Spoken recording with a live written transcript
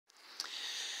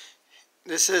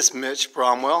This is Mitch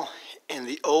Bromwell in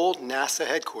the old NASA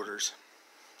headquarters.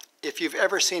 If you've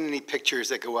ever seen any pictures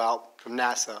that go out from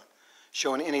NASA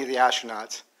showing any of the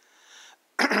astronauts,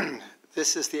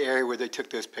 this is the area where they took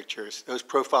those pictures, those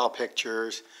profile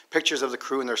pictures, pictures of the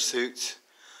crew in their suits,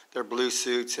 their blue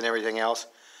suits and everything else.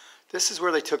 This is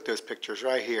where they took those pictures,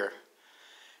 right here.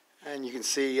 And you can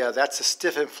see that's a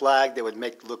stiffened flag that would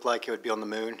make it look like it would be on the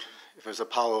moon if it was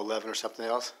Apollo 11 or something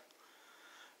else.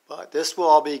 But this will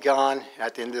all be gone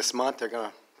at the end of this month. They're going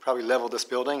to probably level this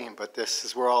building, but this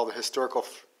is where all the historical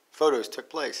photos took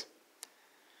place.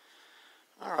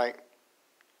 All right,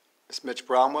 it's Mitch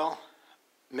Bromwell,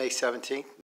 May 17th.